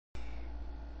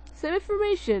Some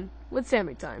information with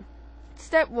SammyTime.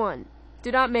 Step 1.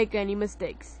 Do not make any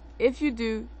mistakes. If you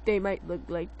do, they might look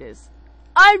like this.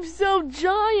 I'm so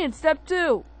giant! Step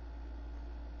 2.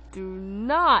 Do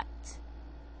not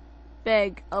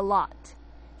beg a lot.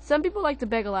 Some people like to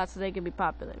beg a lot so they can be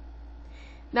popular.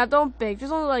 Now don't beg.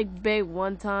 Just only like beg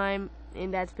one time,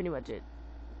 and that's pretty much it.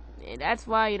 And that's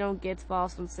why you don't get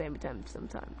false from SammyTime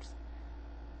sometimes.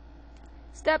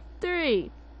 Step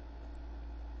 3.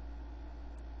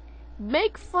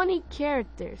 Make funny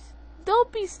characters.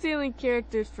 Don't be stealing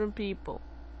characters from people.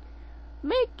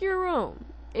 Make your own.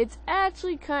 It's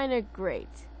actually kind of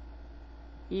great.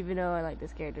 Even though I like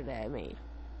this character that I made.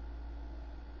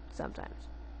 Sometimes.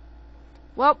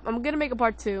 Well, I'm gonna make a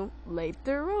part 2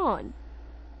 later on.